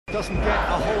Doesn't get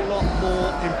a whole lot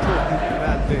more important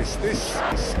than this. This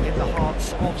is in the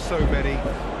hearts of so many,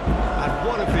 and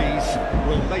one of these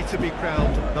will later be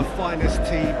crowned the finest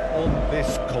team on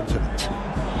this continent.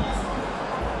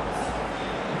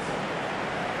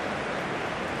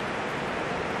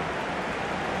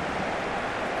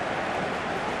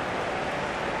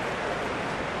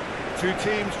 Two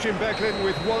teams, Jim Beglin,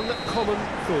 with one common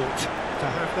thought: to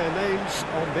have their names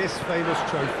on this famous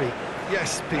trophy.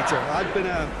 Yes, Peter, I've been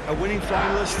a winning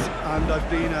finalist and I've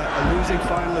been a losing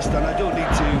finalist, and I don't need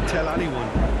to tell anyone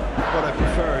what I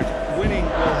preferred. Winning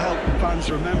will help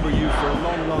fans remember you for a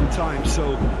long, long time,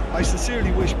 so I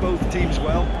sincerely wish both teams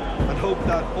well and hope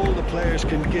that all the players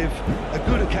can give a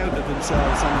good account of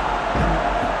themselves, and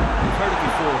you've heard it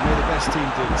before, may the best team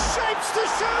do. Shapes to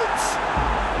shoot!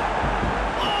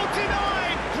 Oh,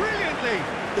 denied! Brilliantly!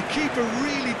 The keeper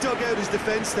really dug out his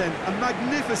defence then, a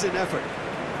magnificent effort.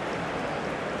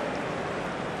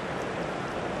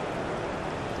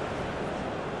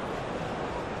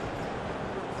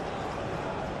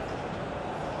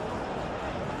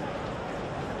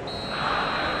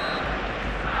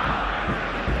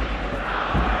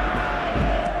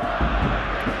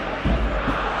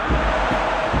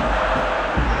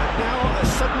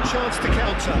 Chance to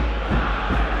counter.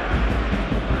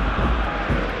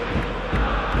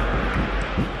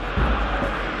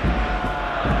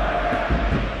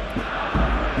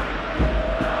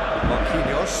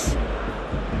 Marquinhos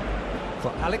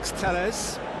for Alex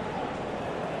Telles,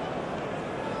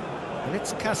 and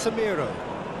it's Casemiro.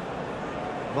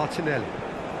 Martinelli,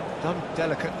 done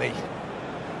delicately.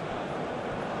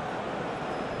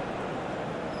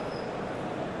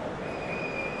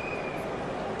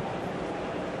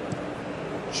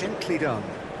 Gently done.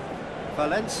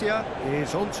 Valencia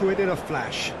is onto it in a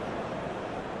flash.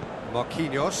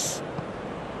 Marquinhos.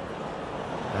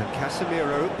 And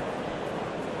Casemiro.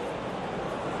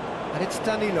 And it's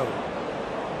Danilo.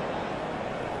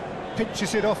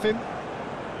 Pinches it off him.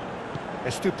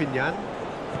 Estupinian.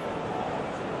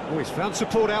 Oh, he's found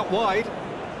support out wide.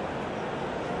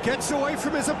 Gets away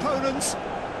from his opponents.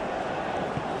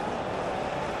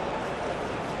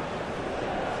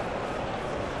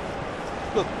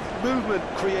 Look, movement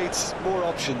creates more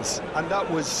options, and that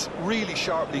was really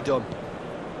sharply done.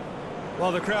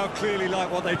 Well, the crowd clearly like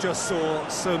what they just saw.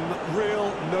 Some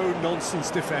real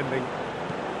no-nonsense defending.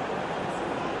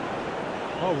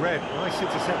 Oh, Red, nice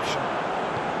interception.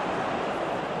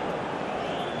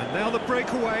 And now the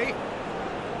breakaway.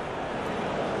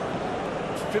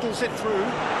 Fiddles it through.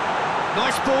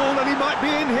 Nice ball, and he might be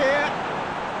in here.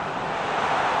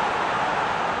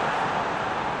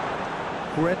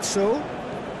 Guezzo.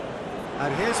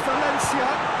 And here's Valencia.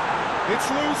 It's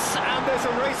loose, and there's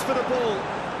a race for the ball.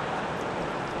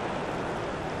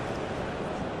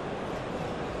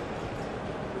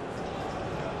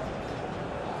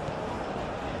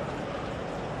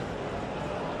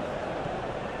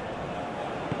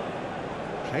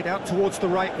 Played out towards the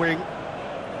right wing.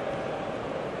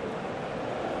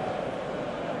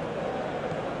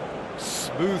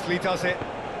 Smoothly does it.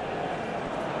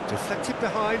 Deflected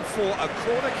behind for a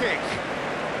corner kick.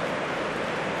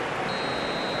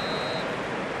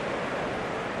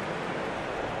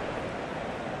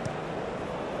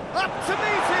 Up to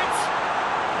meet it!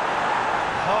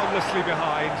 Harmlessly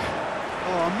behind.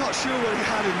 Oh, I'm not sure what he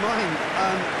had in mind,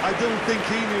 and I don't think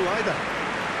he knew either.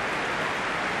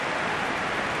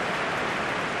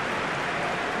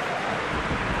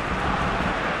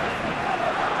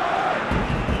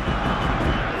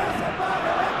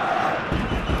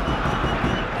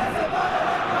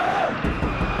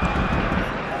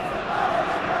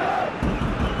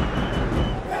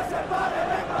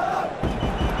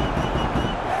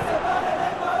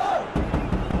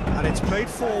 It's played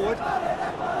forward.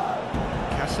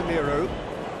 Casemiro.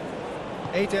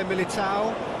 Eder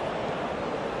Militao.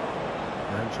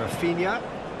 And Rafinha.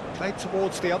 Played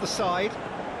towards the other side.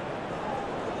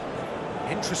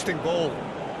 Interesting ball.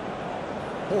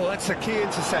 Oh, that's a key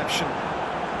interception.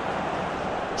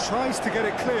 Tries to get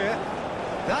it clear.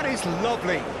 That is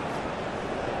lovely.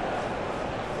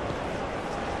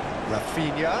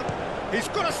 Rafinha. He's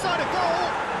got a side of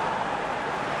goal.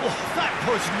 Oh, that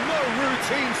was no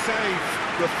routine save.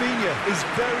 Rafinha is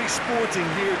very sporting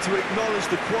here to acknowledge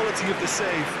the quality of the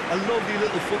save. A lovely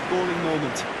little footballing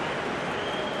moment.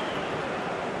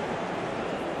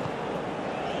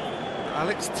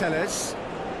 Alex Telles.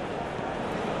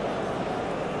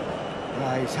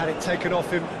 He's had it taken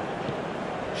off him.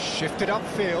 Shifted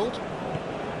upfield.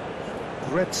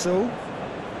 Guezzo.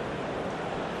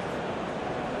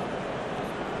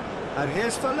 And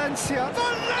here's Valencia.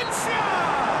 Valencia!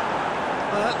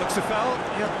 That looks a foul.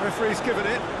 Yeah, the referee's given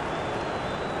it.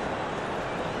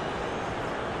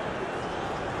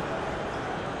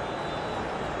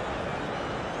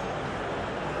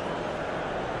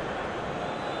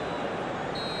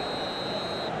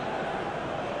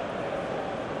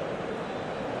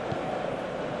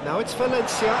 Now it's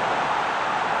Valencia.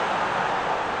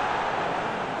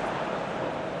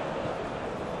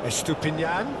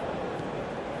 Estupinian.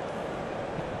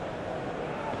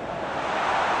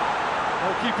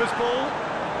 Goalkeeper's ball.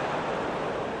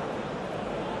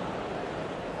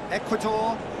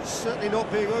 Ecuador certainly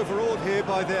not being overawed here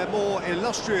by their more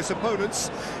illustrious opponents.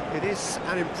 It is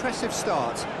an impressive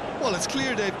start. Well, it's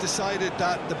clear they've decided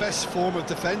that the best form of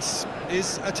defence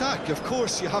is attack. Of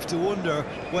course, you have to wonder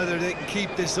whether they can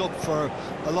keep this up for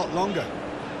a lot longer.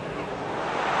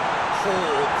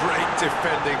 Oh, great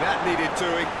defending, that needed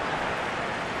doing.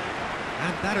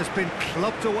 And that has been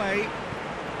clubbed away.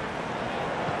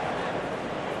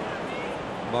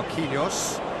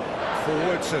 Marquinhos,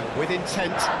 forwards and with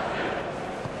intent.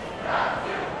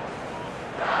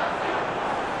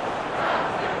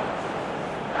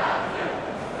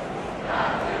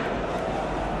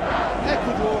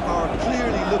 Ecuador are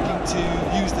clearly looking to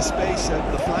use the space out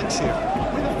of the flanks here.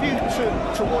 With a view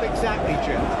to what exactly,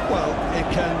 Jim? Well, it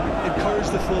can encourage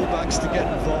the full-backs to get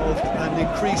involved and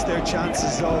increase their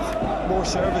chances of more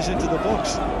service into the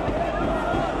box.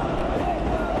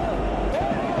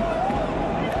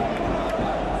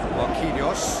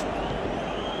 Marquinhos.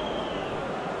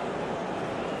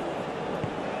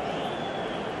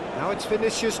 Now it's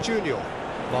Vinicius Junior.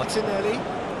 Martinelli.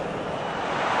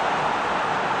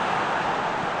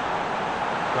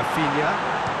 Rafinha.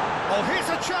 Oh, here's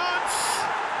a chance!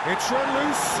 It's run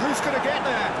loose. Who's going to get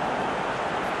there?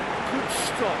 Good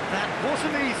stop. That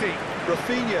wasn't easy.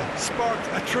 Rafinha sparked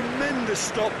a tremendous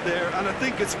stop there, and I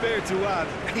think it's fair to add,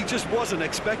 he just wasn't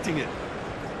expecting it.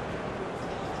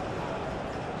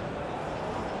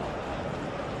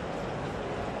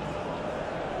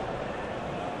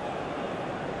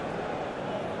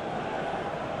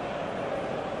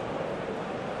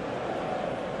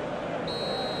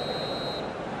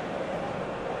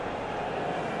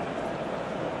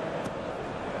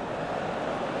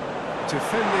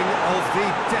 Defending of the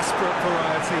desperate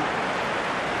variety.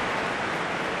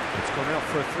 It's gone out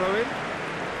for a throw-in.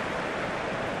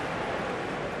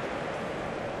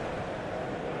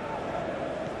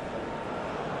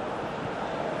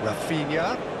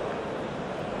 Rafinha.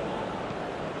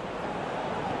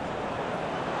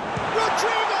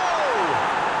 Rodrigo!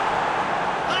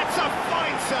 That's a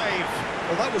fine save!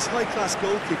 Well, that was high-class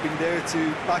goalkeeping there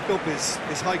to back up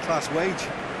his high-class wage.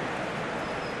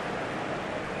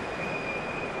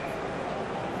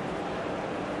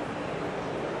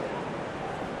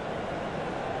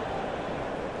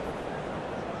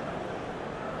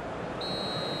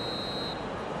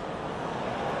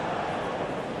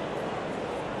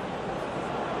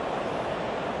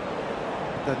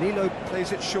 Danilo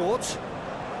plays it short.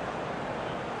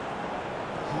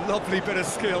 Lovely bit of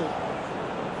skill.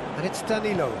 And it's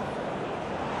Danilo.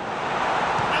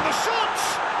 And the shot!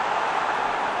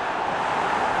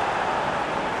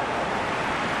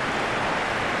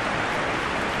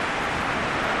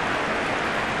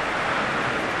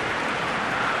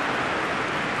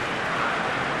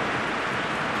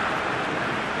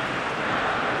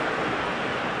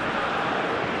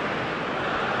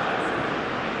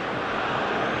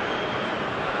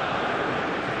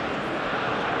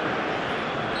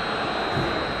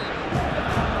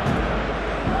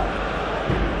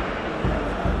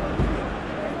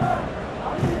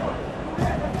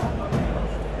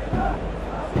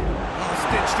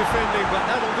 Defending, but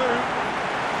that'll do.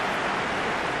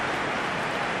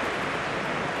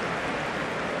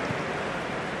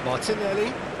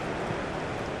 Martinelli.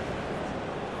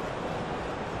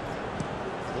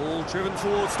 Ball driven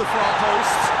towards the far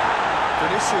post.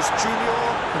 Vinicius Junior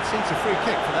concedes a free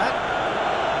kick for that.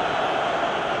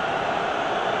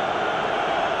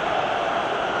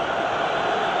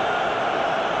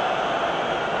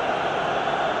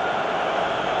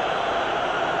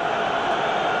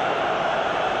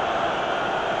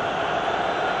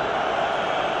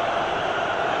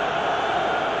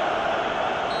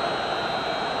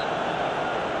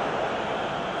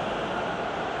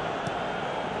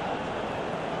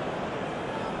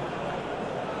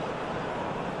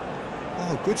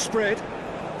 Oh, good spread.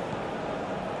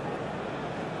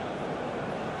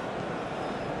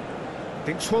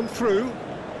 Thinks one through.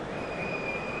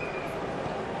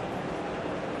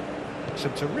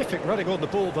 Some terrific running on the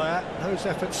ball there. Those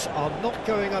efforts are not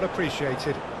going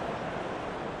unappreciated.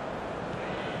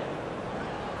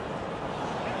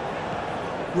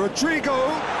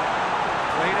 Rodrigo.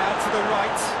 Played out to the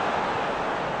right.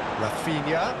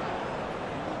 Rafinha.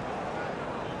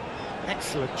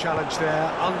 Excellent challenge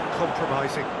there,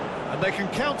 uncompromising. And they can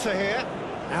counter here.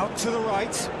 Out to the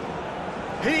right.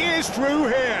 He is through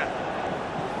here.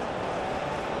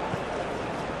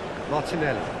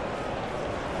 Martinelli.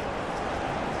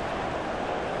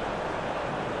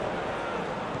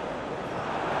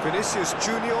 Vinicius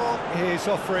Junior is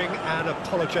offering an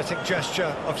apologetic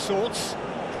gesture of sorts.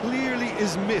 Clearly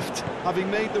is miffed, having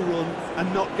made the run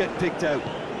and not get picked out.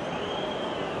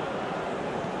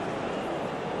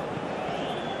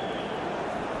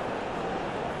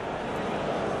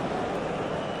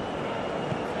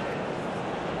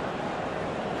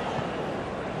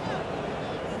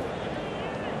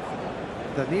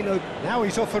 Danilo, now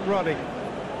he's off and running.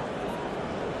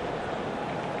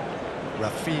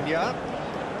 Rafinha.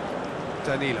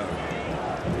 Danilo.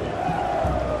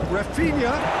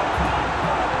 Rafinha.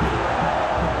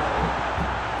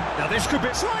 Now this could be...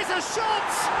 Tries a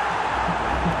shot!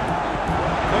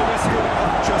 No messing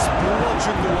about, just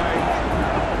bludgeoned away.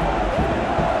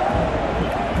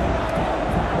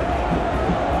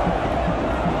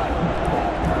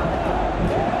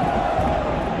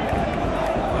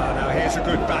 It's a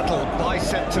good battle,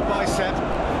 bicep to bicep.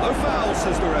 No foul,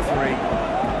 says the referee.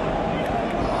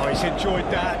 Oh, he's enjoyed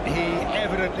that. He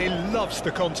evidently loves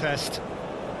the contest.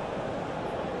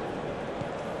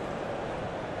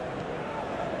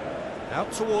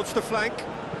 Out towards the flank.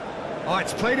 Oh,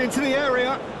 it's played into the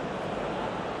area.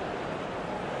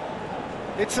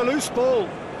 It's a loose ball.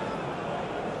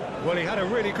 Well, he had a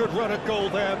really good run at goal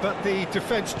there, but the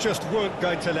defence just weren't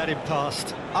going to let him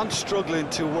past. I'm struggling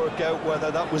to work out whether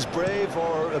that was brave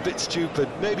or a bit stupid.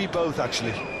 Maybe both,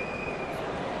 actually.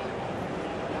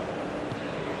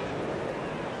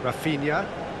 Rafinha.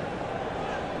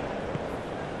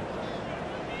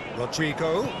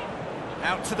 Rodrigo.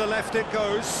 Out to the left it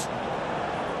goes.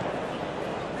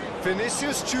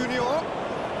 Vinicius Junior.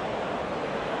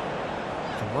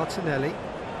 For Martinelli.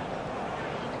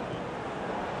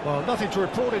 Well, nothing to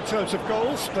report in terms of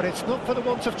goals, but it's not for the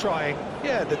want of trying.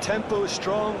 Yeah, the tempo is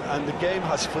strong and the game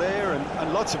has flair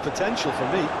and lots of potential for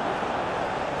me.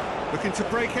 Looking to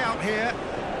break out here.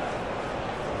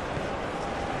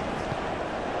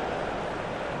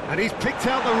 And he's picked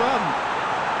out the run.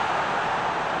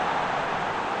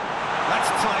 That's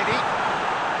tidy.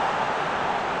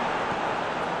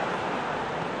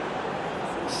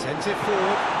 Sends it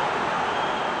forward.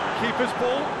 Keeper's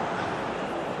ball.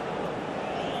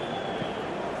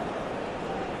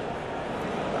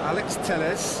 Alex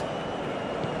Telles.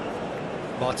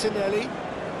 Martinelli.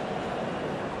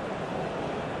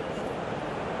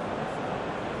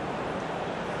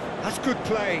 That's good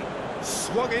play.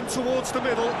 Swung in towards the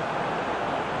middle.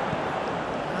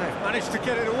 They've managed to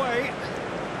get it away.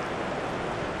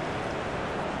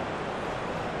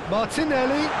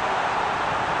 Martinelli.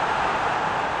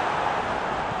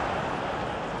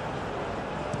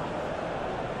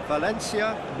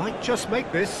 Valencia might just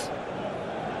make this.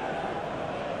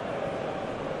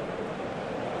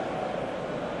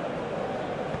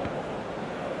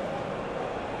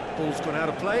 Ball's gone out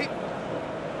of play.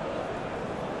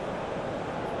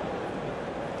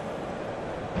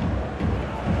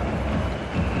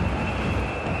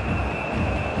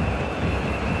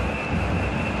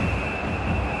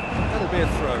 That'll be a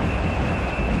throw.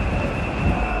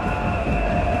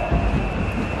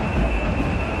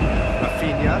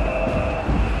 Rafinha.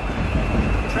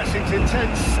 Pressing's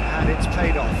intense, and it's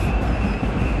paid off.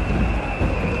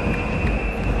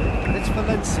 And it's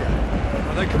Valencia.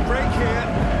 Well, they can break here.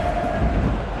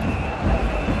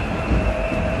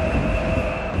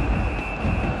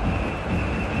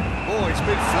 Oh, it's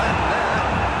been flattened there.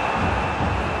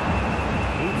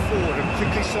 Move forward and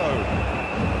quickly so.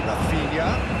 Rafinha.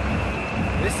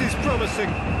 This is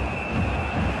promising.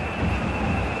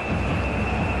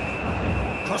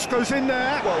 Cross goes in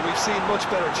there. Well, we've seen much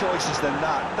better choices than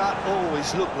that. That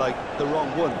always looked like the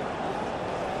wrong one.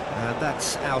 And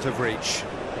that's out of reach.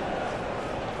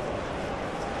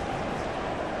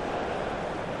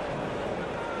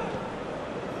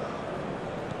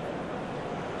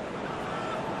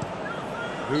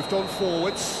 Moved on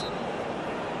forwards.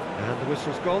 And the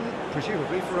whistle's gone,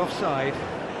 presumably for offside.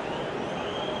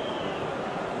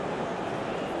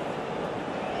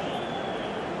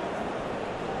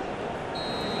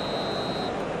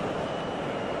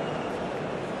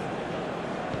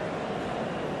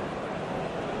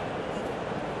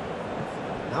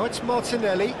 Now it's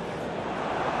Martinelli.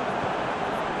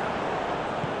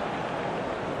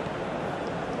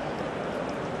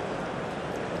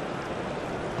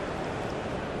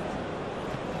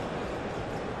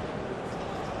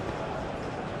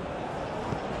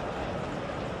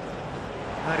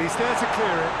 he's there to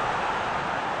clear it.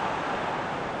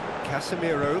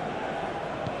 Casemiro.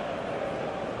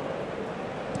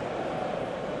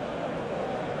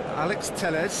 Alex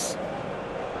Telles.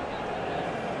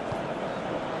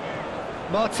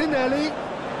 Martinelli.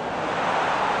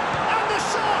 And the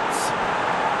shot!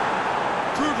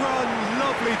 Good run,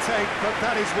 lovely take, but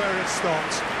that is where it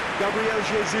stopped. Gabriel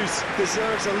Jesus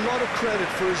deserves a lot of credit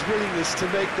for his willingness to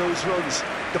make those runs.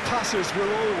 The passers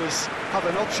will always have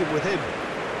an option with him.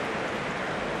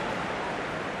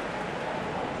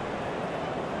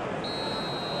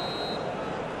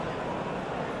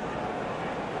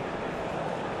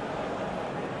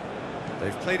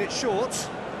 They've played it short.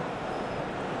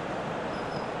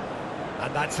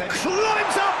 And that's it.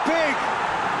 Climbs up big!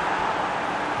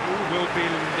 He will be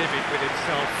livid with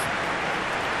himself.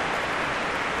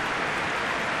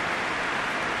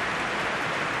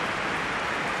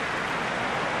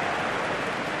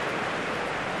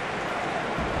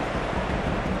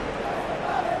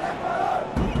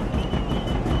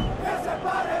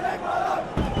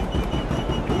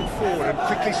 Move forward and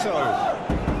quickly so.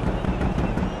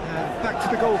 Back to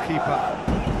the goalkeeper.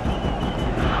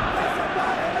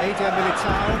 Eder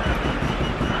Militao.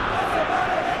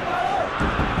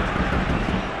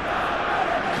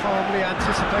 Calmly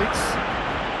anticipates.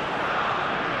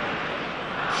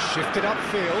 Shifted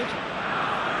upfield.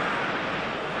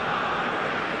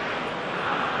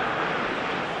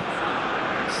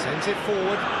 Sends it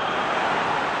forward.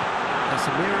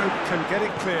 Casemiro can get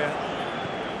it clear.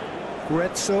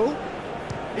 Guezzo.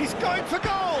 He's going for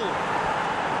goal!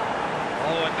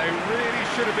 Oh, and they really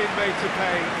should have been made to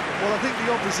pay. Well, I think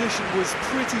the opposition was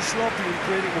pretty sloppy in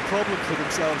creating a problem for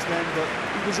themselves then, but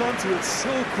he was onto it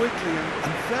so quickly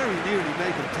and very nearly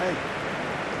made them pay.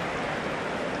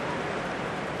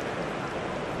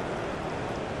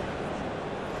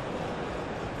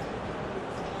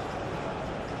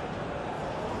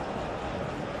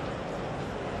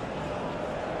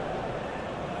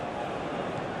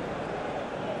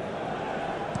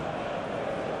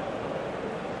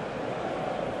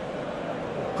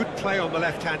 Good play on the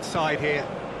left-hand side here.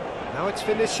 Now it's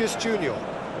Vinicius Junior.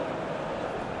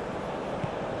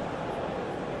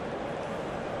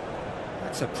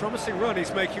 That's a promising run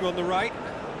he's making on the right.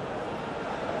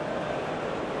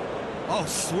 Oh,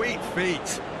 sweet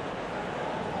feet.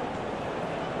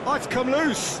 Oh, it's come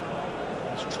loose.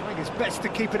 He's trying his best to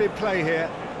keep it in play here.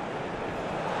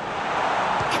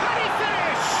 Can he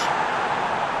finish?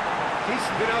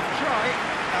 Decent enough try.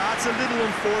 That's a little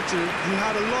unfortunate. He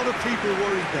had a lot of people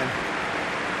worried then.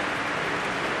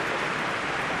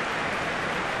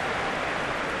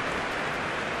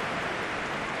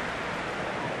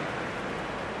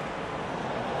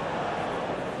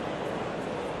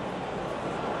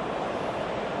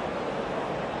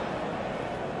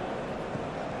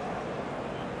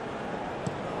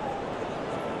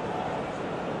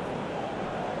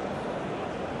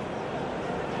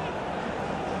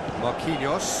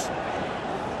 Marquinhos.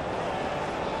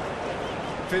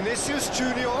 Vinicius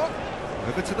Junior,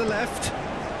 over to the left,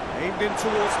 aimed in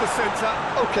towards the centre.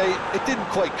 Okay, it didn't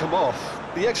quite come off.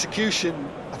 The execution,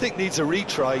 I think, needs a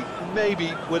retry,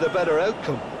 maybe with a better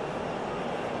outcome.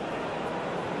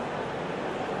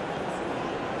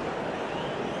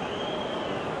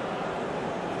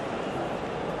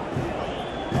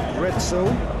 Guezzo.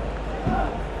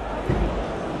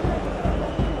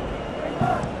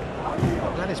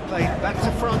 That is played back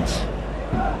to front.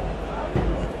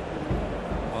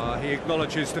 He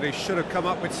acknowledges that he should have come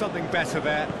up with something better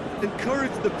there.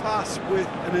 Encouraged the pass with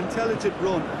an intelligent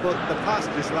run, but the pass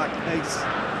just lacked pace.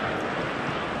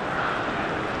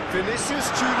 Vinicius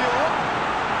Junior.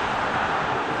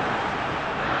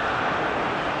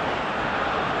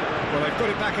 Well, they've got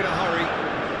it back in a hurry.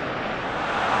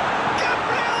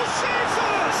 Gabriel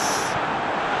Jesus!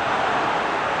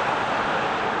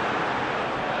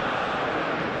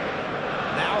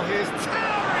 Now here's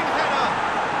towering header.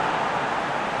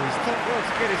 He's done well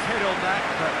to get his head on that,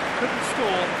 but couldn't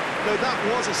score. No, that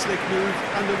was a slick move,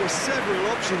 and there were several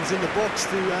options in the box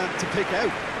to pick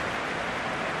out.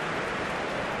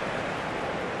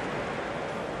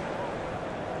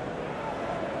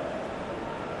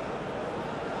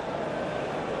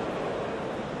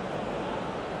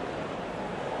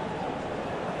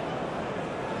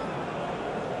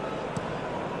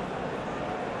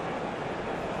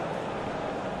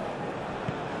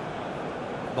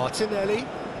 Martinelli.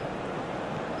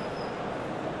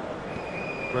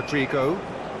 Rodrigo.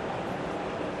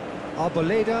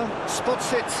 Arboleda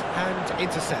spots it and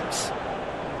intercepts.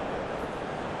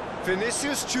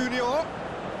 Vinicius Junior.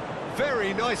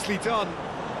 Very nicely done.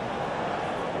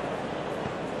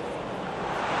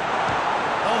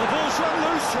 Oh, the ball ball's run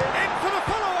loose. In for the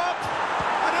follow-up,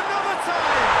 and another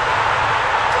time.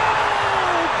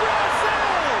 Goal,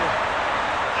 Brazil!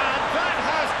 And that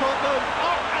has got them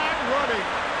up and running.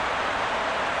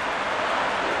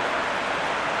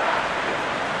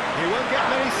 He won't get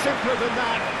many simpler than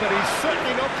that, but he's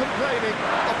certainly not complaining.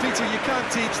 Oh, Peter, you can't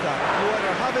teach that. You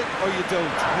either have it or you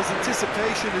don't. His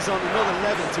anticipation is on another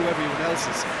level to everyone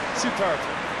else's. Superb.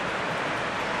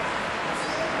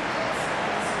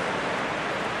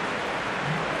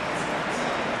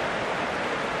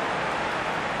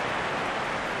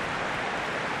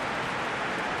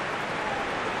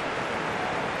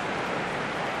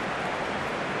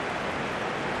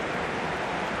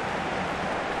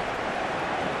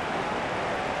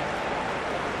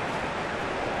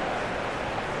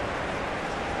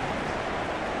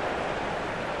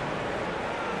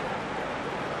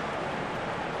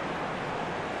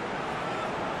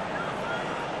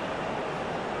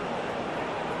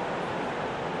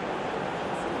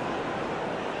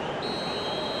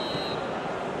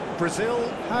 Brazil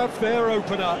have their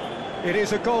opener. It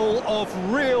is a goal of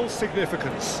real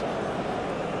significance.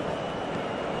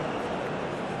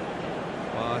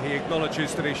 He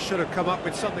acknowledges that he should have come up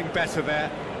with something better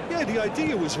there. Yeah, the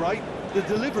idea was right. The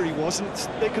delivery wasn't.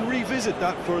 They can revisit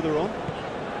that further on.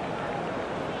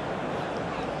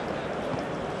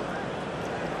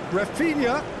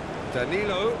 Rafinha,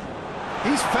 Danilo,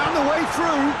 he's found the way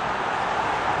through.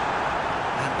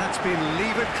 And that's been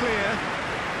levered clear.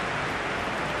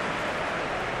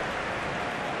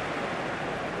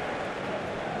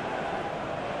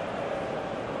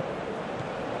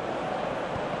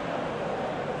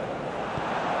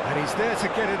 And he's there to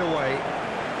get it away.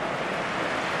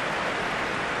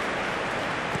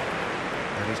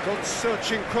 And he's gone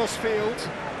searching cross-field.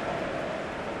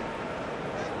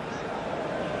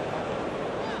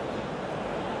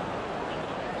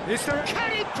 Is there...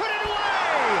 Can he put it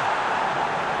away?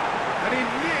 And he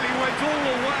nearly went all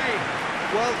the way.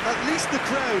 Well, at least the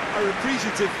crowd are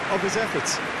appreciative of his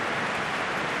efforts.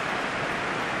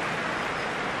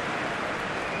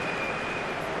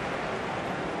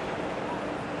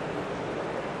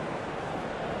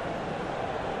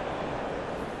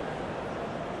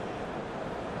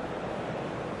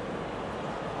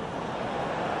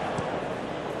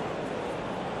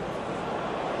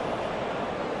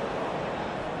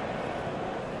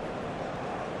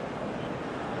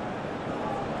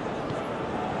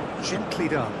 Gently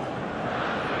done.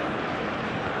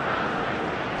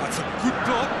 That's a good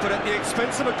block, but at the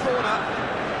expense of a corner.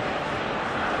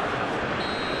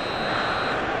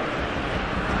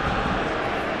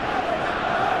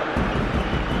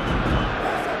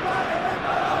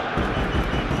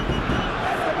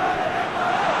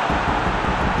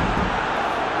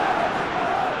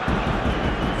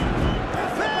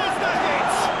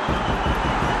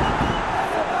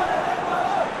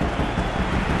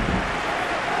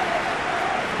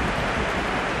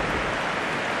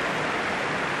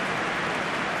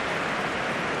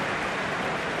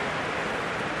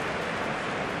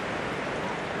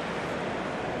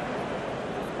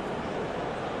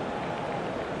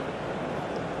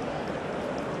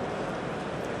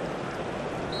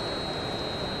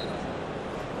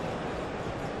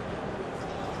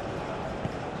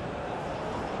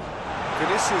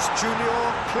 Vinicius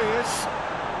Junior clears.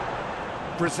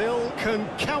 Brazil can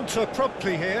counter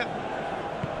promptly here.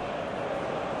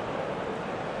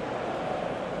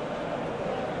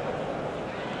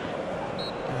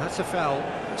 And that's a foul.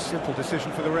 A simple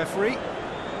decision for the referee.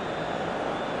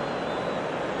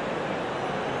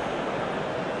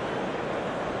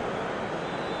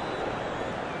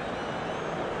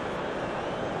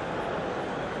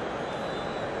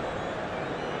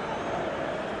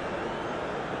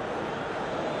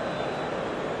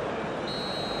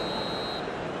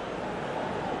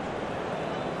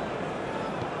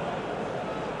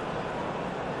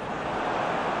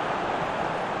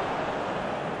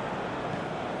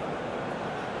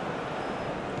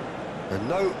 And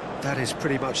no, that is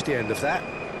pretty much the end of that.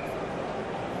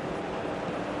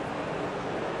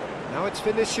 Now it's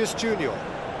Vinicius Junior.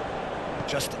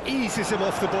 Just eases him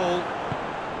off the ball.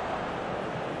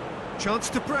 Chance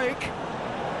to break.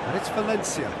 And it's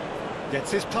Valencia.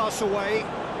 Gets his pass away.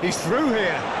 He's through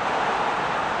here.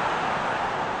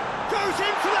 Goes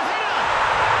in for the header!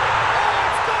 Oh,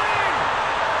 it's gone in!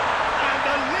 And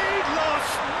the lead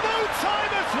lost no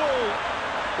time at all.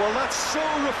 Well, that's so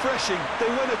refreshing. They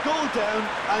went a goal down,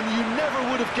 and you never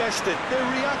would have guessed it. Their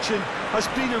reaction has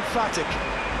been emphatic.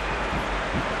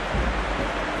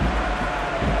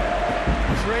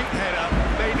 Great header,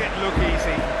 made it look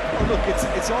easy. Well, look,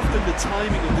 it's often the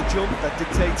timing of the jump that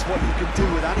dictates what you can do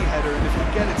with any header, and if you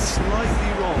get it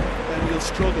slightly wrong, then you'll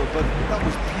struggle. But that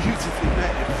was beautifully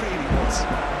met, it really was.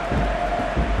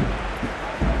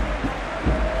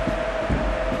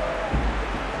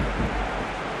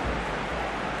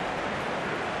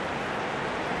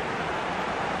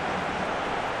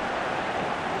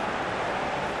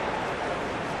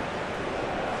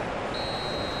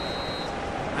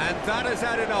 And that has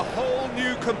added a whole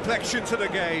new complexion to the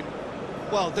game.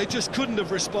 Well, they just couldn't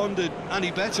have responded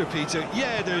any better, Peter.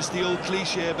 Yeah, there's the old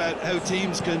cliche about how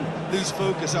teams can lose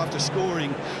focus after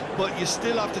scoring, but you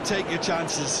still have to take your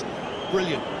chances.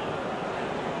 Brilliant.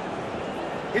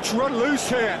 It's run loose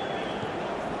here.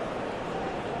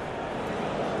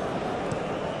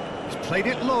 He's played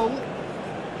it long.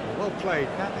 Well played.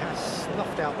 That has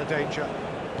snuffed out the danger.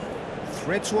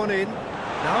 Threads one in.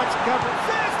 Now it's Gabriel.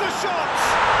 There's the shot!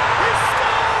 He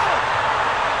scored!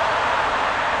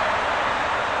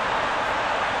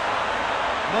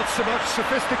 Not so much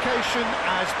sophistication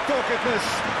as doggedness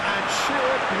and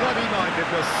sheer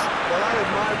bloody-mindedness. Well, I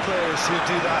admire players who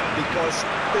do that because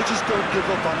they just don't give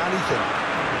up on anything.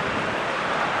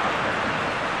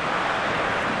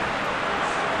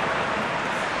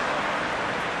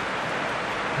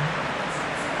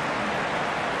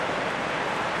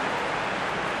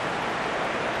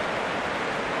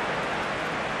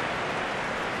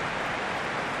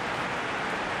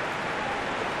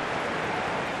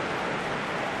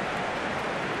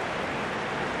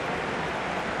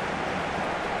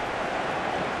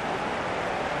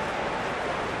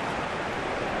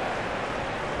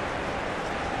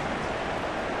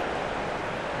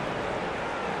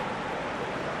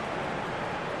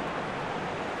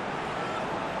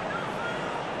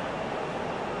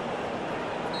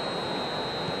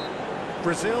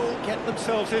 Brazil get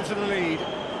themselves into the lead.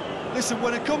 Listen,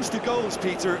 when it comes to goals,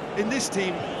 Peter, in this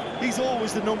team, he's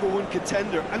always the #1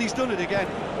 contender, and he's done it again.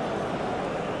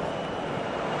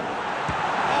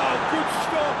 Oh, good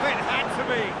stop, it had to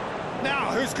be.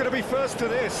 Now, who's going to be first to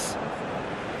this?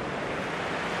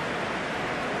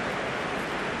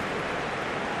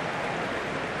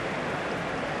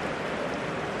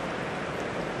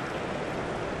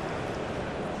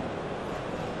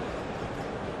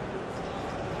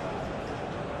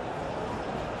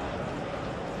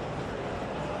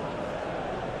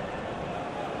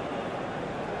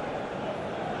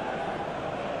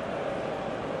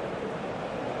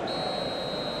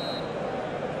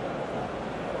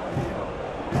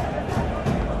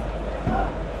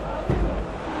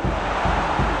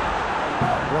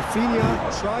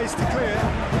 Rafinha tries to clear.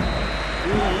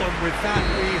 And with that,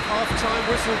 the half-time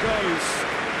whistle goes.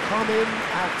 Come in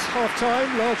at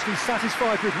half-time, largely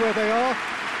satisfied with where they are.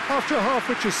 After a half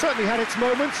which has certainly had its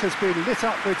moments, has been lit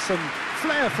up with some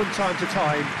flair from time to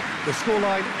time. The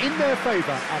scoreline in their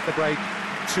favour at the break,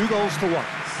 2-1.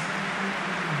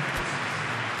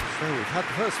 So we've had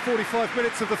the first 45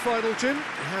 minutes of the final, Jim.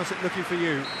 How's it looking for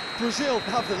you? Brazil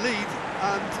have the lead,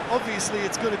 and obviously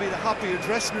it's going to be the happier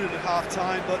dressing room at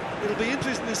half-time, but it'll be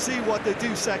interesting to see what they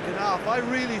do second half. I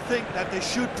really think that they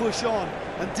should push on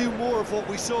and do more of what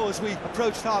we saw as we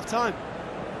approached half-time.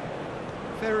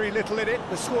 Very little in it.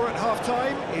 The score at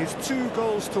half-time is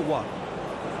 2-1.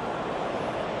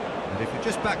 And if you're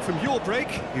just back from your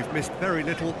break, you've missed very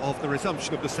little of the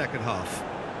resumption of the second half.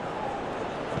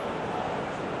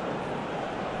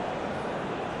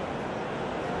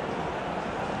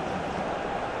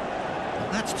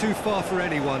 That's too far for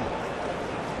anyone.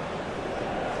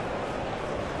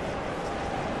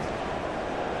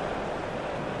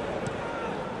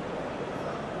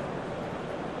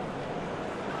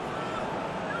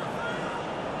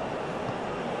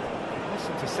 This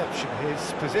interception,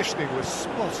 his positioning was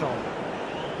spot on.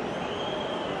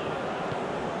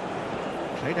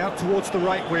 Played out towards the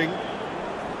right wing.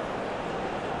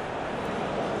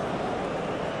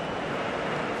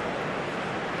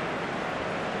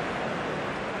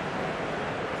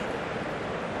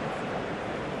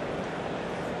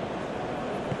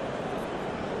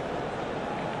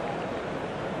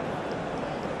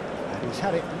 He's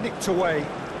had it nicked away.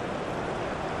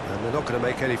 And they're not going to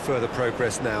make any further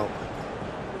progress now.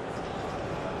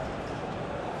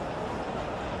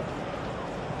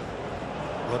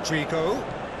 Rodrigo.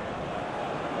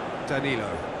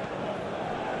 Danilo.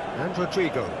 And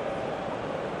Rodrigo.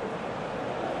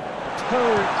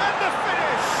 And the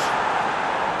finish!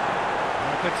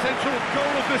 A potential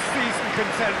goal of the season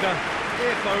contender,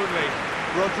 if only.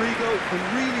 Rodrigo can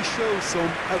really show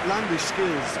some outlandish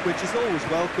skills, which is always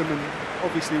welcome and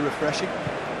obviously refreshing.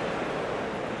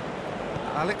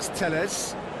 Alex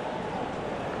Telles.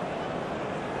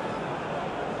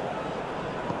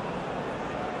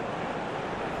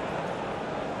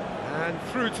 and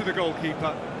through to the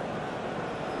goalkeeper.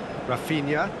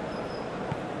 Rafinha.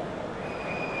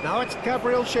 Now it's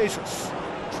Gabriel Jesus.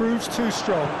 Proves too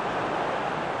strong.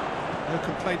 No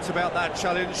complaints about that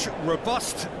challenge.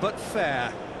 Robust but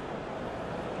fair.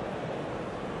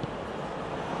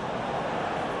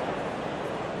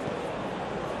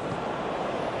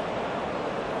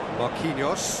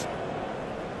 Marquinhos.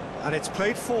 And it's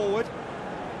played forward.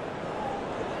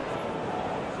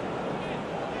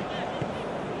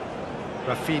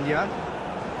 Rafinha.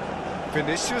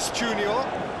 Vinicius Junior.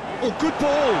 Oh, good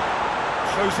ball!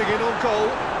 Closing in on goal.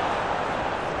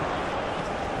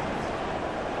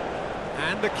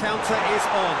 And the counter is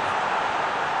on.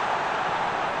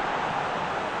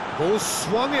 Ball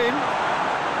swung in.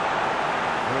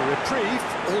 A reprieve,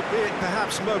 albeit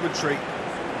perhaps momentary.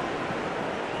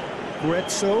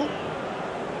 Gretzel.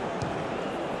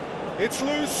 It's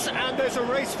loose, and there's a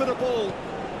race for the ball.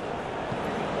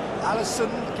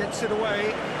 Alisson gets it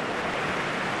away.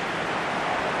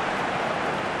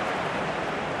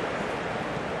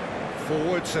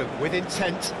 Forwards and with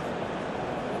intent.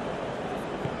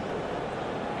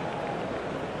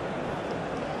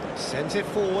 Sends it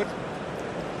forward.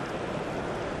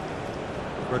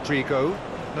 Rodrigo.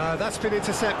 No, that's been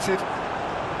intercepted.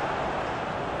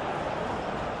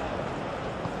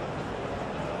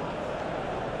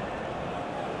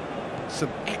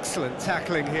 Some excellent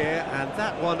tackling here, and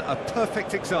that one a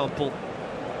perfect example.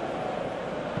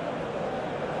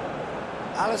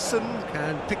 Alisson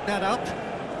can pick that up.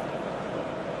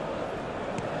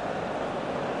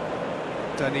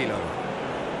 Danilo.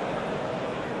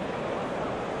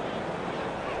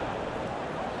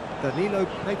 Danilo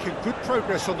making good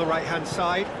progress on the right-hand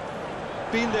side.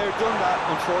 Been there, done that,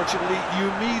 unfortunately. You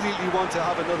immediately want to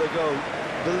have another go.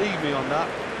 Believe me on that.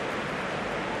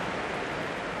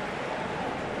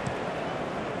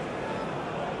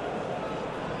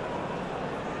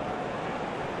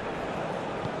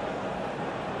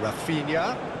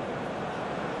 Rafinha.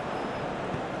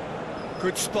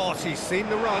 Good spot, he's seen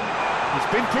the run. He's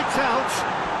been picked out.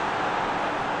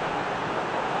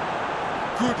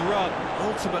 Good run,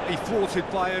 ultimately thwarted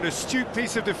by an astute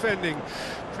piece of defending.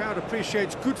 Crowd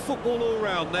appreciates good football all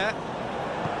round there.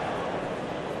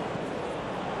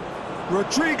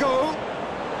 Rodrigo.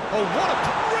 Oh, what a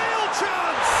real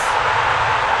chance!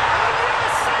 And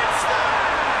yes, it's there!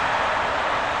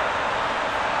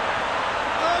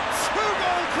 A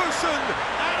two-goal cushion,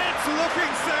 and it's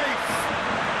looking safe.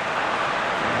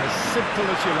 As simple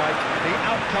as you like, the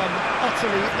outcome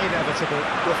utterly inevitable.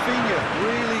 Rafinha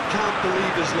really can't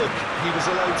believe his luck. He was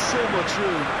allowed so much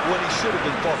room when he should have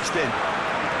been boxed in.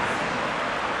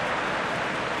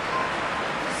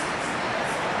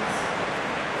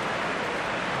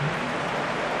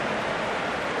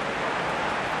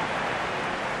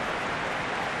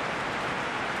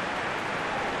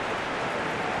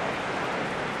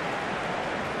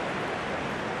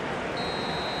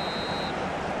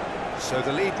 So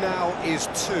the lead now is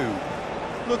 2.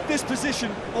 Look, this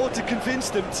position ought to convince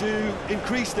them to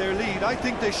increase their lead. I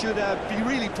think they should be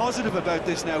really positive about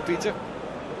this now, Peter.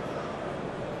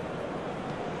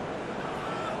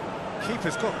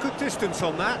 Keeper's got good distance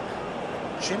on that.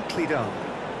 Gently done.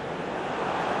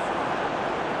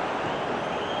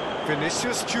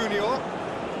 Vinicius Junior.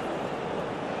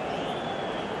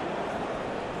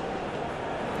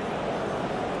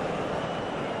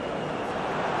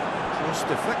 Cross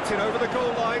deflected over the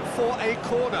goal line for a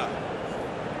corner.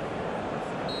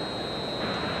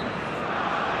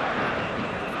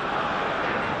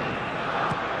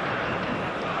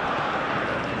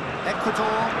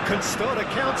 Ecuador can start a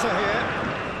counter here.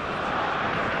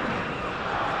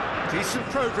 Decent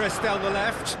progress down the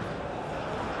left.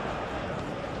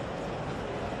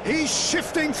 He's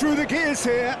shifting through the gears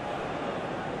here.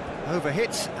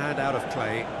 Overhit and out of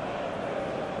play.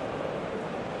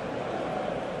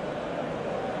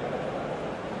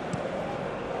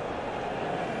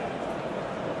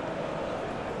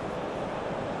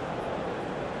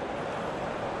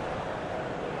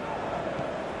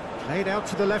 Played out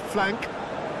to the left flank.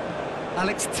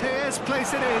 Alex Tears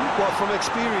plays it in. Well, from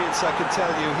experience, I can tell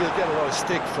you he'll get a lot of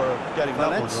stick for getting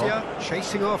that one wrong.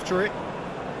 Chasing after it.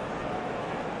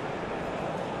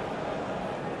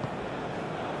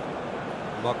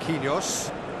 Marquinhos.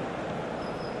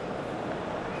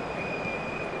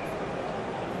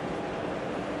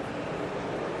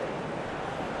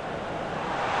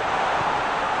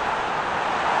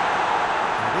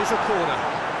 And here's a corner.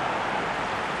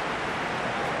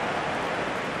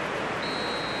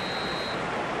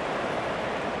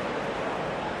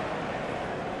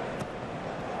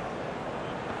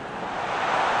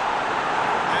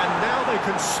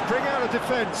 Can spring out of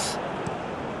defence.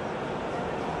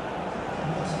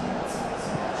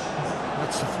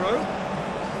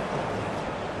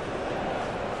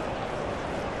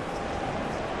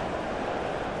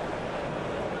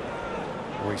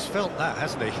 Oh, he's felt that,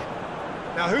 hasn't he?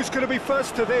 Now, who's going to be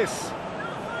first to this?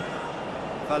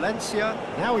 Valencia,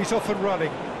 now he's off and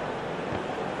running.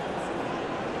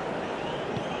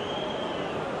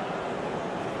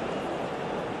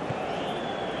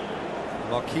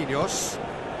 Marquinhos.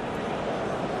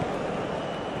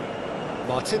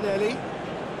 Martinelli.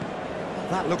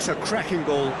 That looks a cracking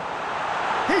ball.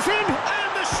 He's in,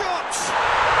 and the shot!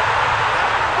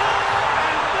 And more,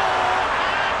 and more,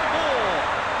 and more!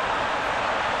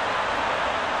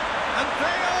 And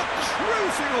they are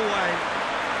cruising away.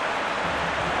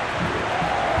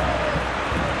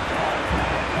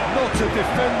 Not a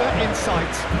defender in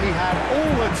sight. He had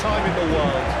all the time in the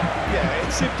world. Yeah,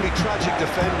 it's simply tragic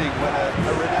defending when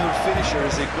a renowned finisher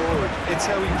is ignored. It's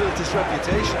how he built his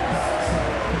reputation.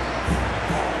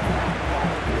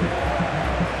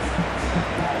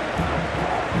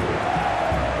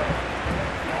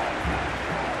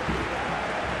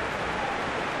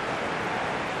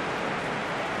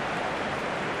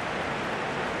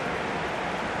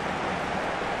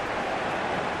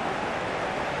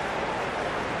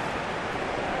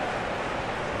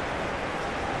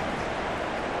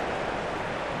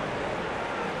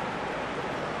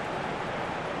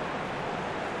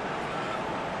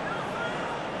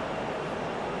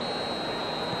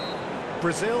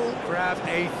 Brazil grab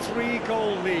a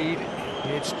 3-goal lead.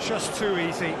 It's just too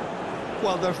easy.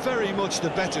 Well, they're very much the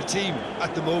better team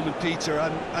at the moment, Peter,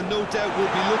 and no doubt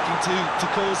will be looking to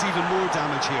cause even more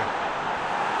damage here.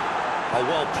 Oh,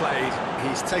 well played.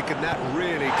 He's taken that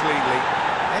really cleanly.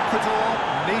 Ecuador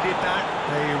needed that.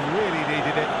 They really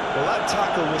needed it. Well, that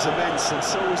tackle was immense, and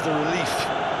so was the relief.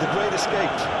 The great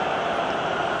escape.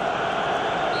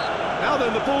 Now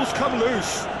then, the ball's come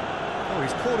loose. Oh,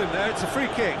 he's caught him there. It's a free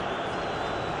kick.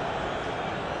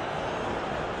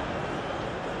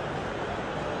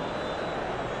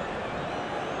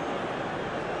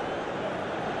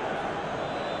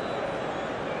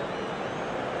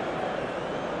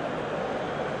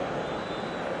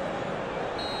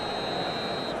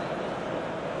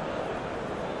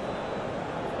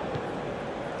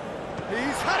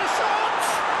 He's had a shot!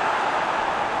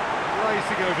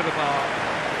 Racing over the bar.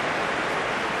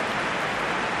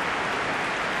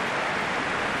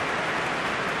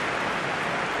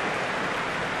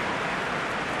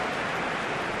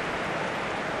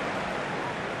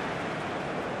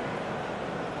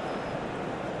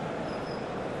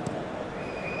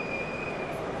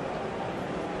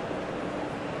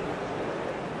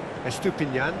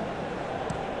 Estupinian.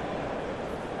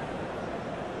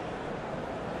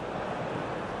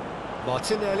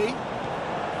 Martinelli.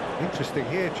 Interesting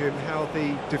here, Jim, how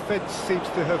the defence seems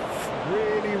to have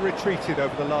really retreated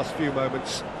over the last few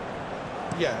moments.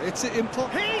 Yeah, it's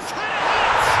important. He's had a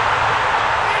hit!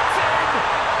 It's in!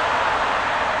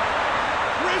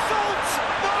 Result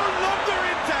no longer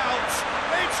in doubt.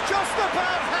 It's just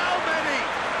about how many.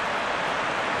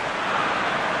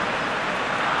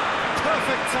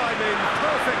 Perfect timing,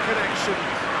 perfect connection,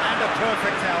 and a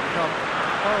perfect outcome.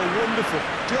 Oh, wonderful,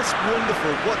 just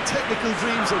wonderful. What technical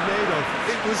dreams are made of.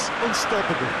 It was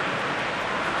unstoppable.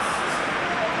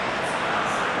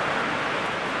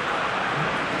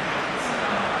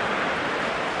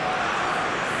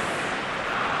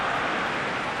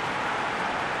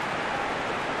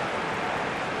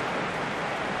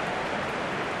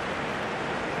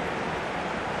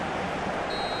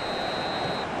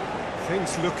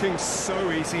 Things looking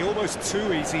so easy, almost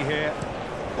too easy here.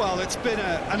 Well, it's been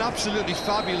an absolutely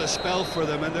fabulous spell for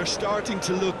them, and they're starting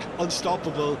to look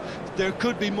unstoppable. There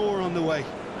could be more on the way.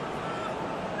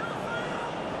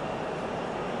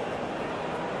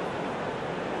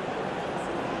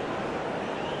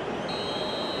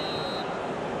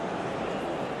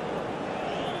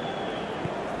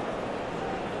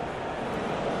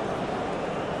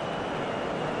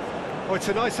 Oh, it's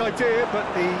a nice idea,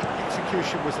 but the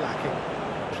execution was lacking.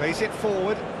 Plays it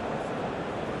forward.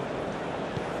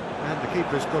 And the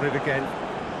keeper's got it again.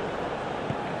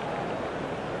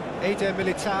 Eder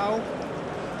Militao.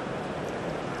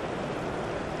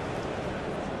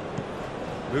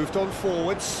 Moved on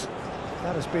forwards.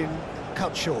 That has been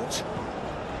cut short.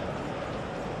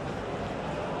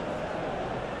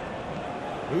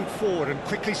 Moved forward, and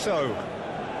quickly so.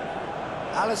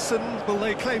 Alisson, will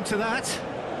lay claim to that?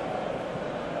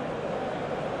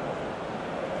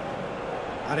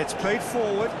 And it's played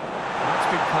forward. That's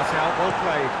been cut out, well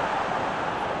played.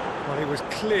 Well, he was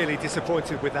clearly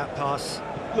disappointed with that pass.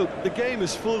 Look, the game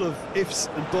is full of ifs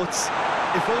and buts.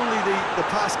 If only the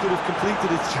pass could have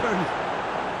completed its journey.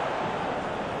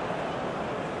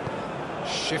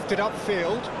 Shifted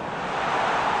upfield.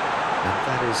 And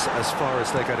that is as far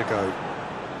as they're going to go.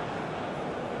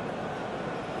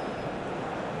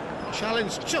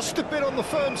 Challenge just a bit on the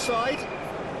firm side.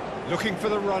 Looking for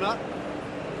the runner.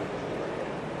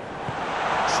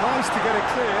 Tries to get it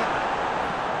clear.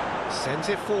 Sends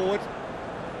it forward.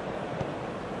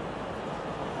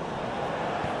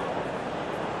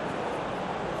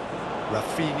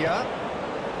 Rafinha.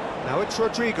 Now it's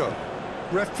Rodrigo.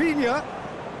 Rafinha.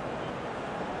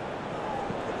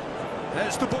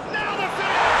 There's the ball. Now the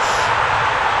finish!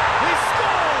 He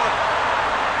scored!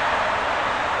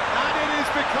 And it is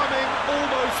becoming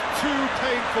almost too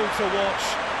painful to watch.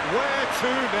 Where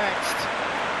to next?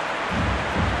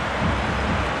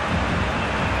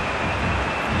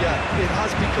 Yeah, it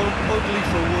has become ugly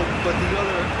for one, but the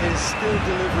other is still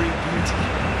delivering beauty.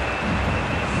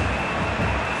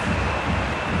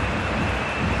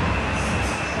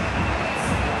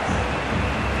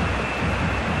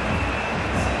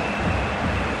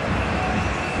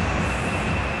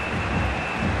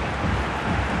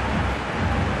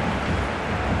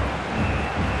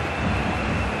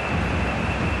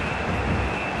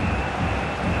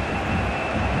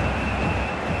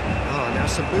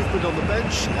 Some movement on the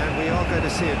bench, and we are going to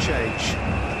see a change.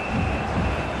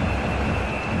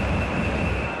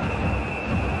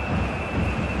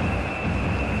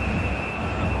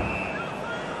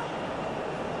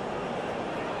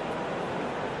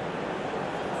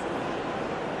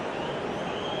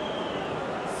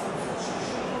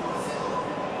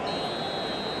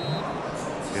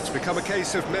 It's become a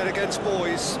case of men against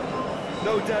boys.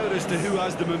 No doubt as to who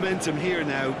has the momentum here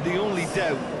now. The only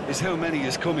doubt is how many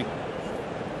is coming.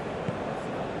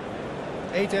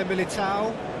 Eder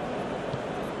Militao.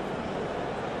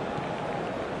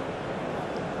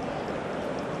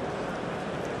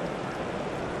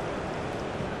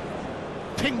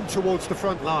 Ping towards the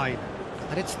front line.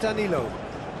 And it's Danilo.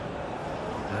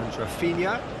 And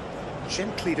Rafinha.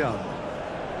 Gently done.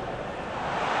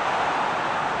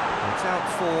 It's out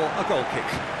for a goal kick.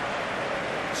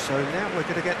 So now we're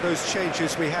going to get those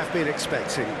changes we have been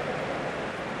expecting.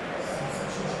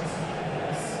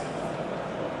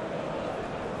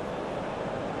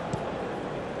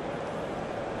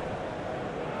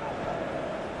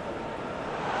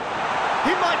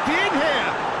 He might be in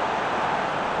here.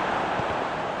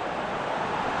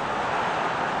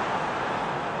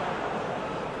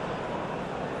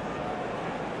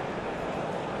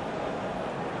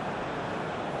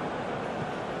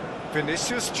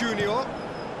 Vinicius Junior.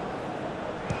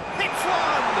 Hits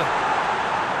one!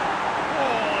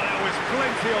 Oh, there was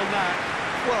plenty on that.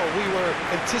 Well, we were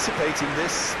anticipating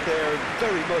this. They're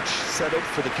very much set up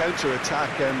for the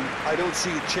counter-attack, and I don't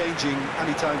see it changing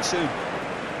anytime soon.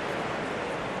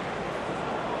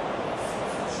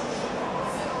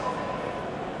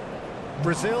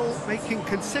 Brazil making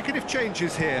consecutive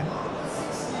changes here.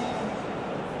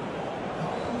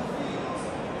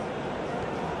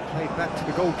 Played back to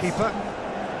the goalkeeper.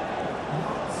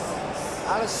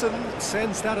 Alisson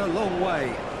sends that a long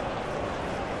way.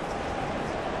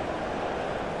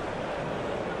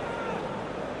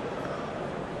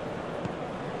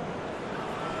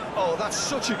 Oh, that's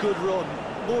such a good run.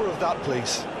 More of that,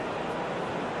 please.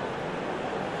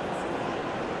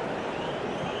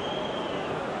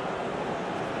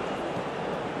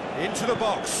 Into the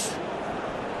box.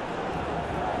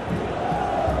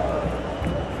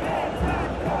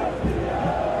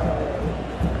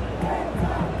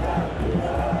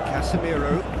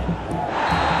 Casemiro. Oh,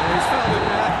 he's found him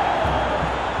there.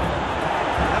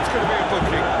 That's going to be a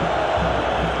booking.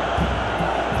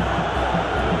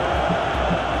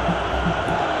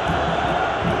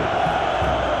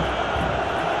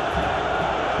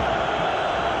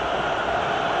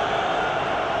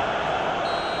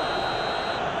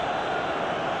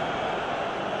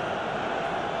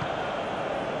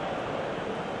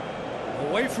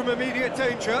 Away from immediate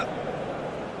danger.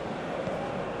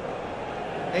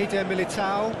 Eder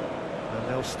Militao, and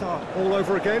they'll start all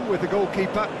over again with the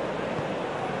goalkeeper.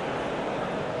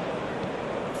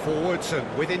 Forwards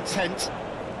and with intent.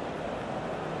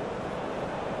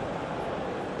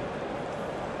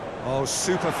 Oh,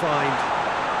 super find.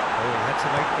 Oh, he had to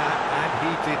make that, and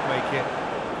he did make it.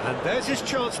 And there's his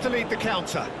chance to lead the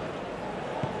counter.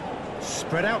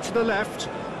 Spread out to the left.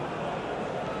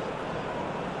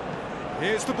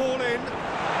 Here's the ball in.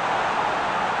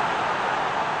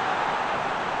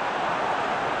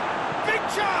 Big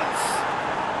chance!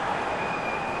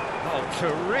 Oh,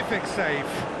 terrific save.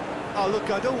 Oh, look,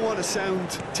 I don't want to sound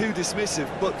too dismissive,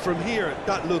 but from here,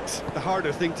 that looked the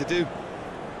harder thing to do.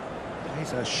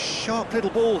 He's a sharp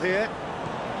little ball here.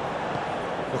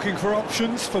 Looking for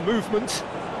options for movement.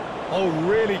 Oh,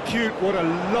 really cute. What a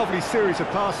lovely series of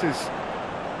passes.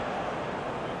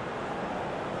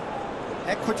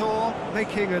 Ecuador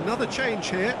making another change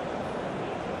here.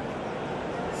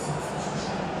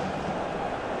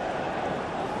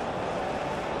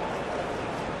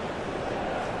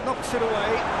 knocks it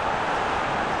away.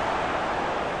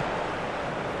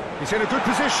 He's in a good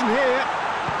position here.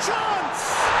 Chance!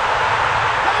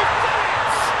 They've done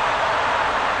it!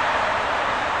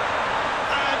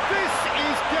 And this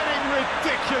is getting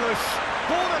ridiculous.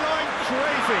 Borderline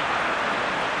crazy.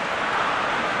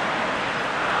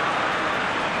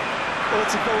 Well,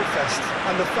 it's a goal fest,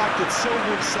 and the fact it's so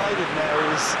one-sided now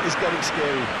is getting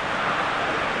scary.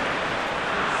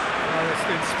 Well, it's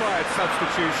an inspired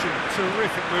substitution.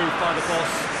 Terrific move by the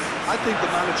boss. I think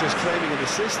the manager's claiming an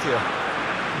assist here.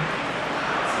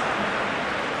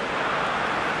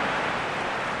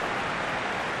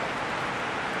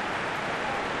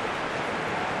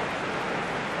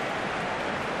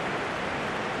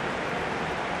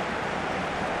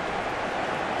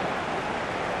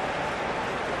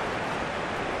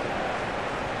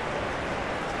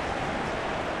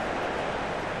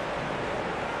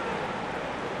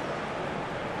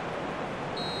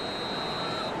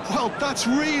 Well, that's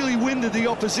really winded the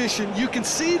opposition. You can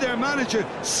see their manager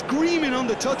screaming on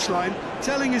the touchline,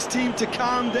 telling his team to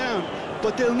calm down.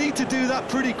 But they'll need to do that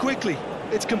pretty quickly.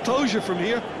 It's composure from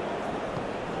here.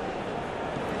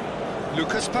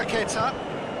 Lucas Paqueta.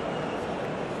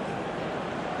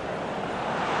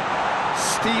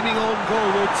 Steaming on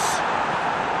goalwards.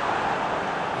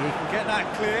 He can get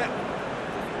that clear.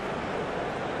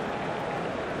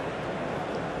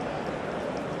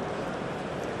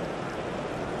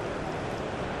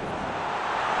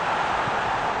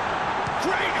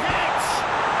 Great hit!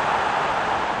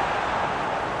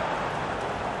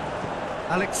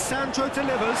 Alexandro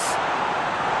delivers.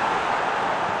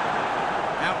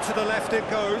 Out to the left it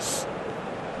goes.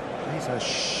 He's a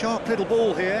sharp little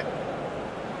ball here.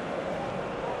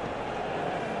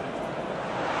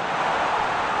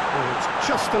 Oh, it's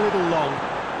just a little long.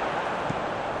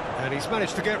 And he's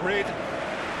managed to get rid.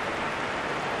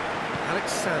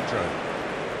 Alexandro.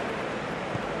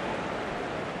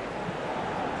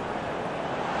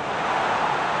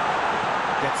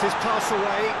 Gets his pass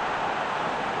away.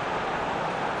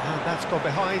 And that's gone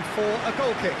behind for a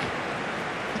goal kick.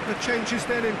 The changes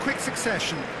then in quick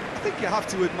succession. I think you have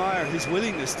to admire his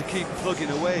willingness to keep plugging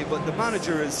away, but the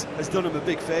manager has done him a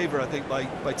big favour, I think, by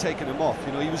taking him off.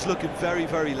 You know, he was looking very,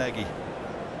 very leggy.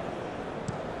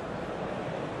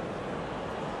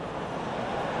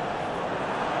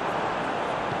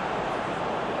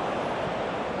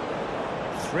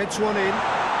 Threads one in.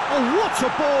 Oh, what a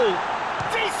ball!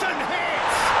 Decent hit!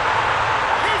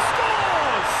 He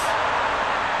scores!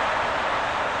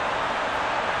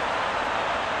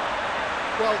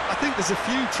 Well, I think there's a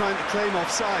few trying to claim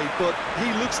offside, but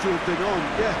he looks to have been on.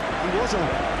 Yeah, he was on.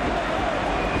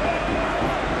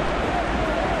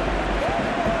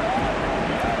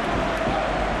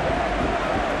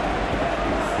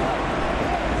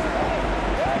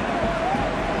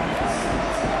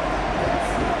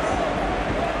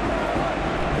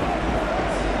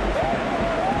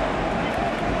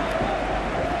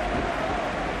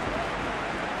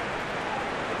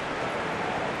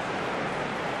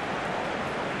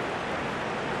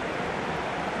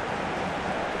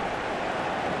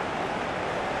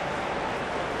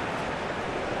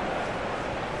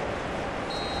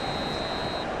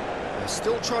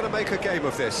 Still trying to make a game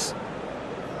of this.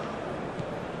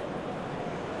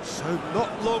 So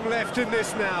not long left in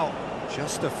this now.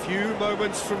 Just a few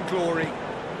moments from glory.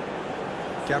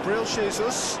 Gabriel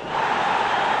Jesus.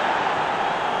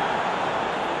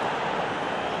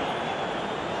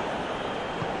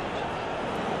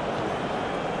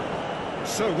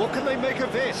 So what can they make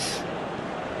of this?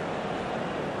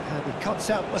 And he cuts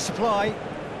out the supply.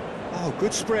 Oh,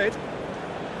 good spread.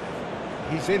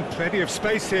 He's in plenty of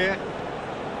space here.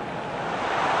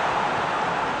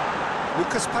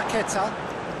 Lucas Paqueta.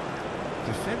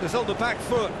 Defenders on the back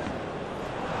foot.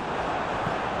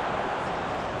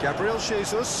 Gabriel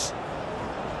Jesus.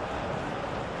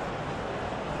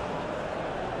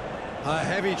 A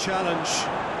heavy challenge.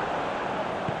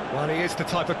 Well, he is the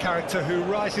type of character who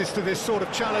rises to this sort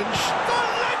of challenge.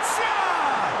 Valencia!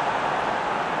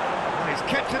 Well, he's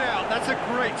kept it out. That's a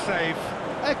great save.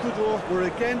 Ecuador were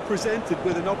again presented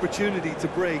with an opportunity to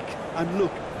break and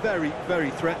look very, very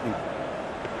threatening.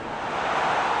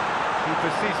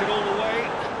 Keeper sees it all the way.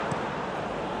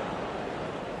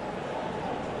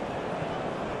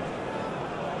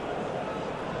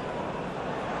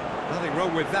 Nothing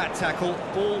wrong with that tackle.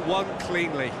 Ball won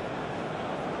cleanly.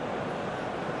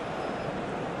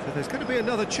 So there's going to be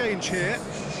another change here.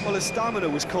 Well, his stamina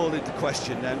was called into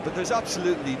question then, but there's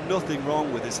absolutely nothing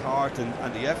wrong with his heart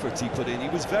and the efforts he put in. He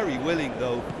was very willing,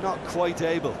 though, not quite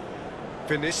able.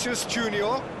 Vinicius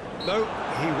Junior. No,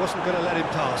 he wasn't going to let him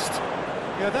past.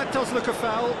 Yeah, that does look a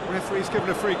foul. Referee's given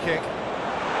a free kick.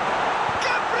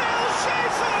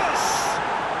 Jesus!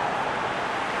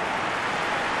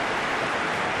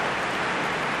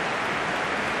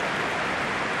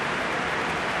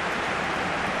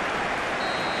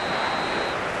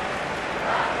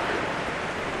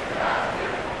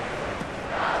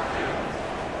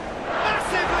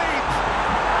 Massive lead!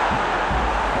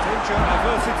 Danger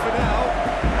averted for now.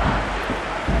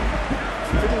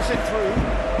 Fiddles it through.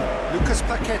 Lucas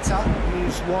Paqueta.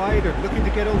 He's wide and looking to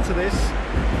get onto this.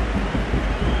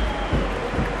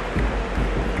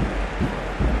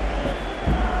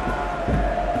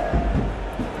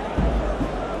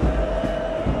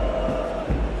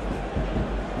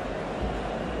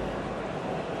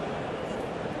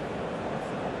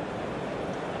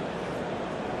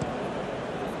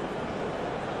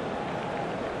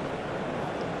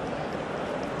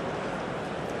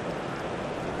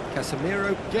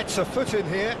 Casemiro gets a foot in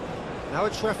here. Now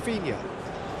it's Rafinha.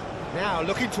 Now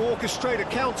looking to orchestrate a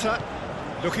counter.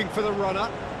 Looking for the runner.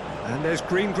 And there's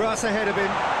green grass ahead of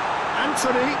him.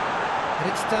 Anthony.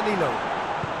 And it's Danilo.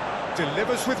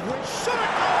 Delivers with which shot a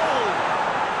goal!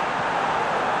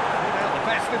 Bring out the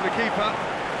best in the keeper.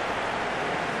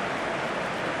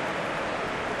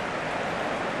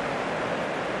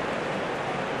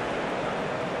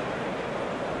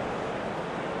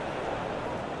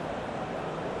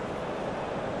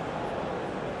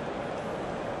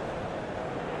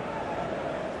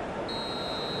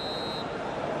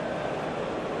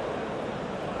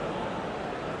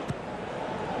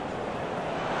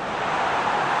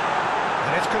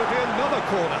 It's going to be another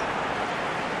corner.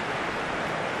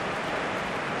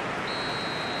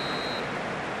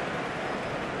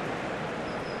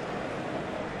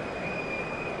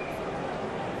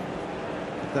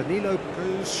 Danilo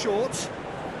goes short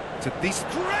to this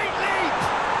great lead.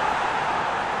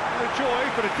 No joy,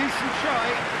 but a decent try.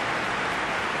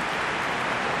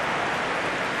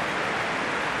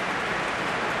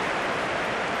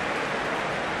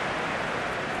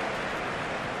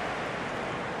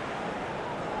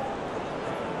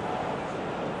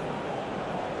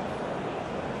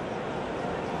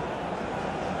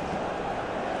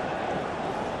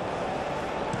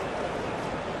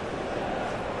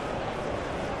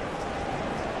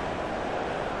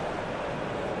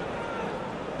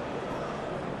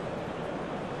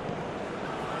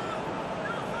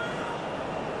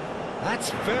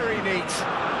 That's very neat.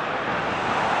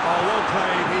 Oh, well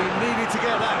played. He needed to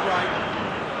get that right.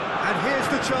 And here's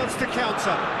the chance to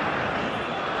counter.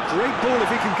 Great ball if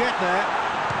he can get there.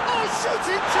 Oh,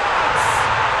 shooting chance!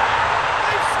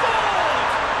 They've scored!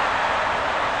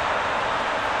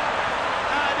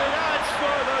 And it adds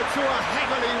further to a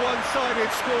heavily one-sided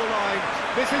scoreline.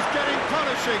 This is getting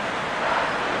punishing.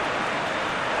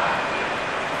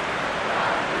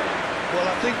 Well,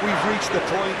 I think we've reached the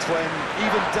point when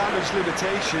even damage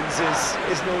limitations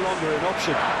is no longer an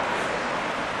option.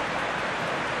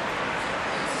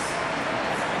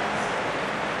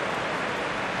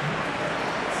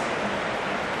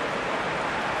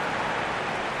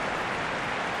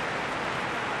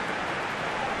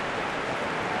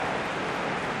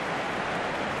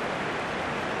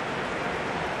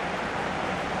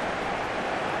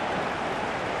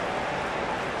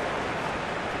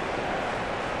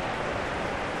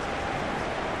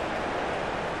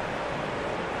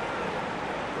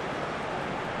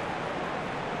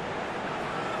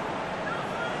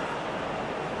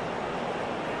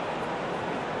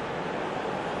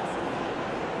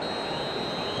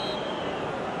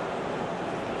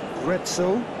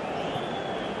 Retzel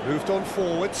moved on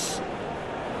forwards.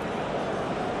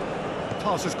 The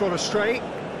pass has gone astray,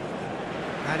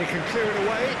 and he can clear it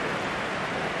away.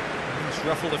 He's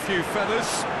ruffled a few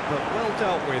feathers, but well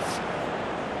dealt with.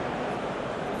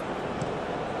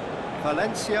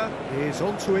 Valencia is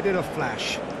onto it in a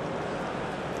flash.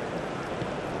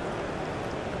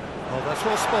 Oh, that's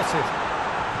well spotted.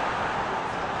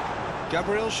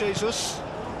 Gabriel Jesus,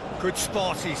 good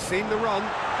spot, he's seen the run.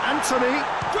 Anthony,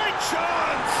 great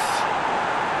chance!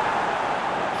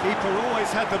 Keeper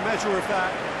always had the measure of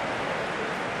that.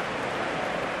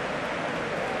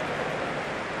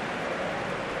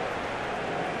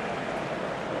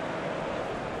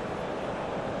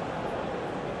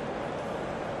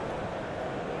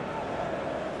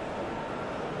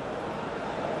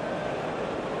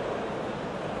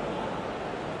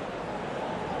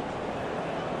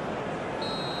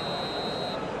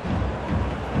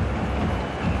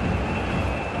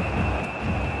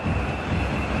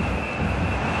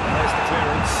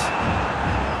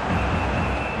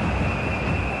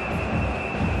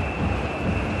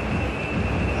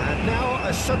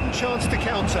 A sudden chance to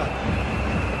counter.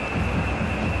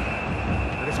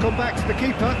 And it's gone back to the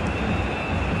keeper.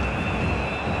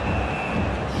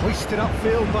 Hoisted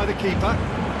upfield by the keeper.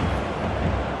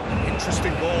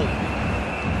 Interesting ball.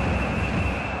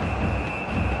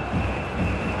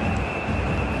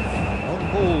 On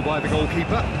ball by the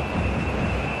goalkeeper.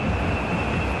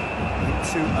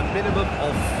 Into a minimum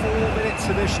of 4 minutes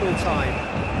additional time.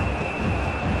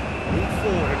 Move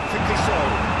forward, and quickly so.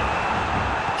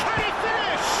 Can he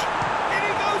finish? In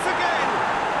he goes again!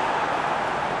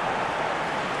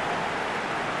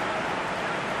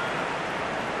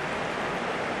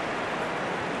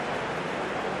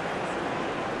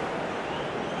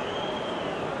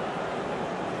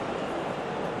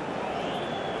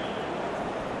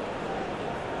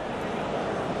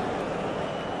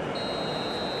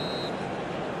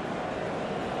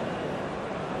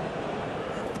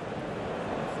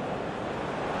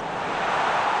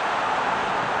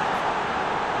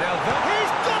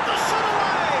 He's got the shot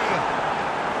away!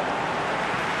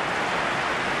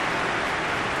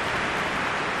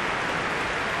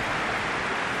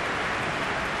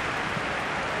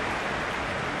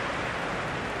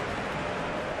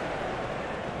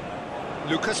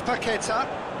 Lucas Paqueta.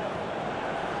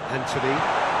 Anthony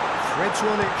threads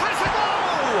one in. Has a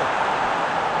goal!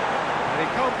 And he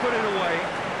can't put it away.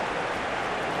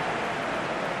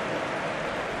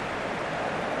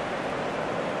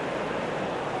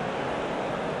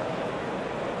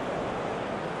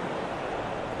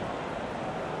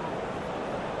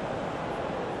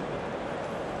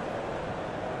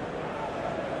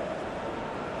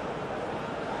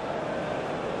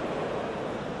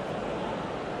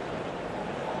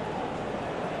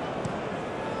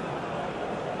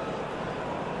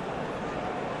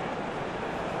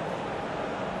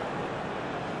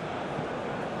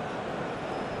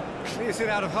 Clears it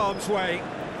out of harm's way.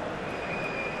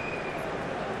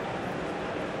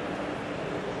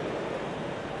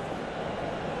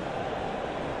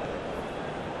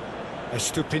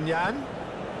 Estupinian.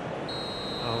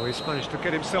 Oh, he's managed to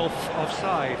get himself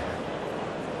offside.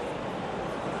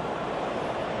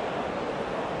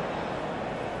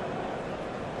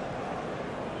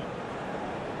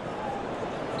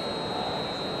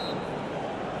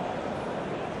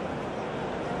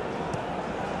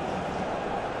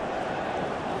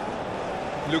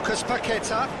 Lucas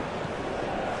Paqueta.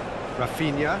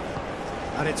 Rafinha.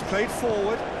 And it's played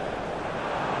forward.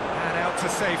 And out to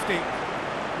safety.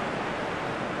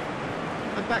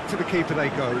 And back to the keeper they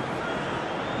go.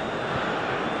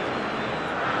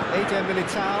 Eder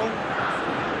Militao.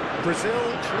 Brazil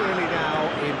clearly now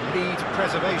in lead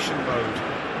preservation mode.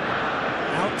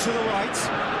 Out to the right.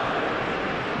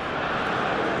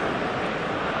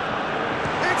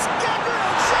 It's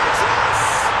Gabriel Jesus!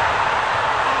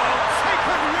 Oh,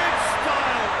 taken with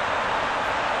style.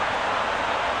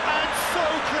 And so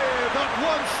clear that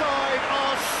one side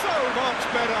are so much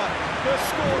better. The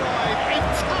scoreline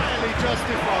entirely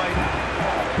justified.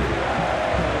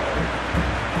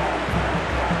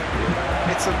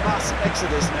 It's a mass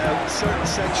exodus now. Certain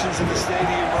sections of the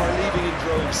stadium are leaving in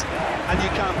droves, and you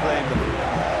can't blame them.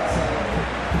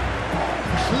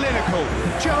 Clinical,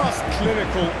 just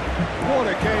clinical. What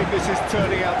a game this is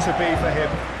turning out to be for him.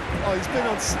 Oh, he's been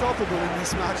unstoppable in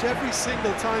this match. Every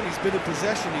single time he's been in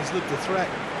possession, he's looked a threat.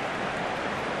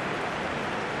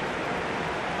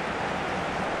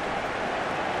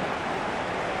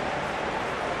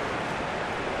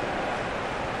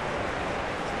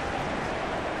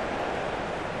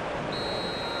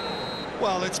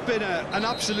 Well, it's been an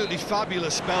absolutely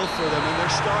fabulous spell for them, and they're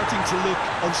starting to look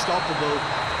unstoppable.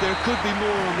 There could be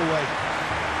more on the way.